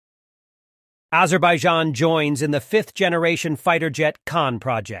Azerbaijan joins in the fifth-generation fighter jet KAAN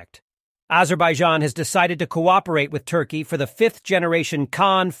project. Azerbaijan has decided to cooperate with Turkey for the fifth-generation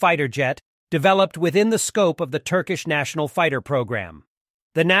KAAN Fighter Jet developed within the scope of the Turkish National Fighter Program.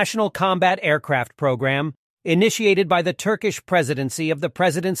 The National Combat Aircraft Program, initiated by the Turkish Presidency of the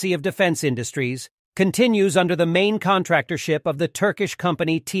Presidency of Defense Industries, continues under the main contractorship of the Turkish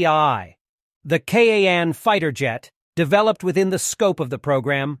Company TAI. The KAAN Fighter Jet, developed within the scope of the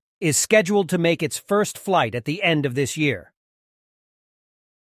program, is scheduled to make its first flight at the end of this year.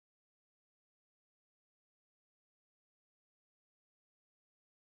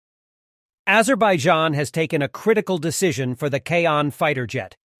 Azerbaijan has taken a critical decision for the KAAN Fighter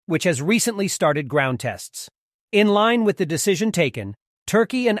Jet, which has recently started ground tests. In line with the decision taken,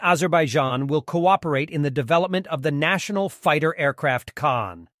 Turkey and Azerbaijan will cooperate in the development of the National Fighter Aircraft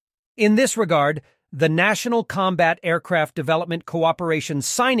KAAN. In this regard, the National Combat Aircraft Development Cooperation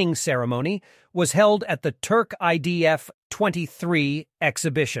signing ceremony was held at the Turk IDF 23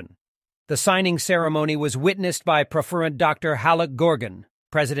 exhibition. The signing ceremony was witnessed by Professor Dr. Haluk Gorgan,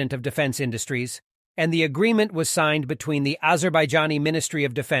 President of Defense Industries, and the agreement was signed between the Azerbaijani Ministry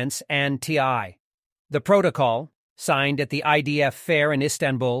of Defense and TAI. The protocol, signed at the IDF Fair in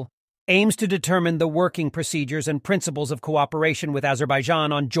Istanbul, aims to determine the working procedures and principles of cooperation with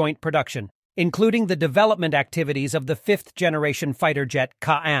Azerbaijan on joint production, including the development activities of the fifth-generation fighter jet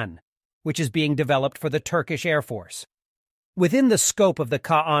KAAN, which is being developed for the Turkish Air Force. Within the scope of the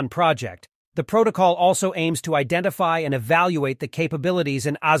KAAN project, the protocol also aims to identify and evaluate the capabilities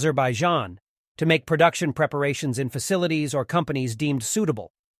in Azerbaijan to make production preparations in facilities or companies deemed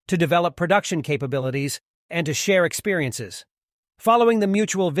suitable, to develop production capabilities, and to share experiences. Following the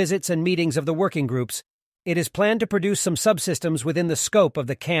mutual visits and meetings of the working groups, it is planned to produce some subsystems within the scope of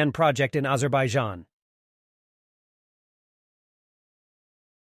the KAAN project in Azerbaijan.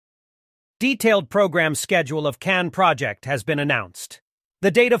 Detailed program schedule of KAAN project has been announced.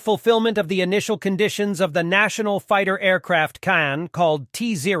 The date of fulfillment of the initial conditions of the National Fighter Aircraft KAAN, called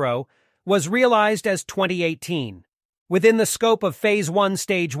T0, was realized as 2018. Within the scope of Phase 1,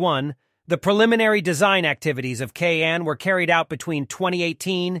 Stage 1, the preliminary design activities of KAAN were carried out between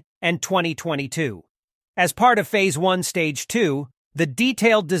 2018 and 2022. As part of Phase 1, Stage 2, the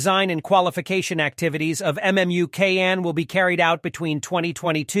detailed design and qualification activities of MMU KAAN will be carried out between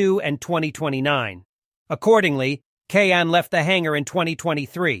 2022 and 2029. Accordingly, KAAN left the hangar in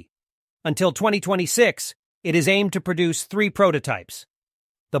 2023. Until 2026, it is aimed to produce 3 prototypes.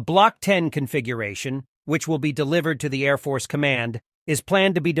 The Block 10 configuration, which will be delivered to the Air Force Command, is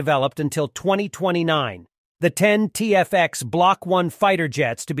planned to be developed until 2029. The 10 TFX Block 1 fighter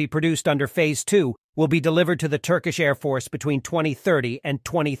jets to be produced under Phase 2 will be delivered to the Turkish Air Force between 2030 and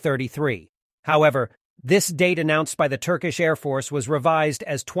 2033. However, this date announced by the Turkish Air Force was revised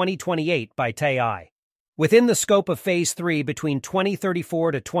as 2028 by TAI. Within the scope of Phase 3 between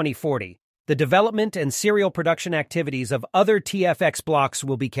 2034 to 2040, the development and serial production activities of other TFX blocks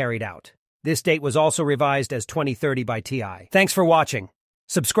will be carried out. This date was also revised as 2030 by TAI. Thanks for watching.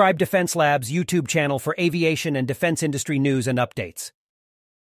 Subscribe Defense Lab's YouTube channel for aviation and defense industry news and updates.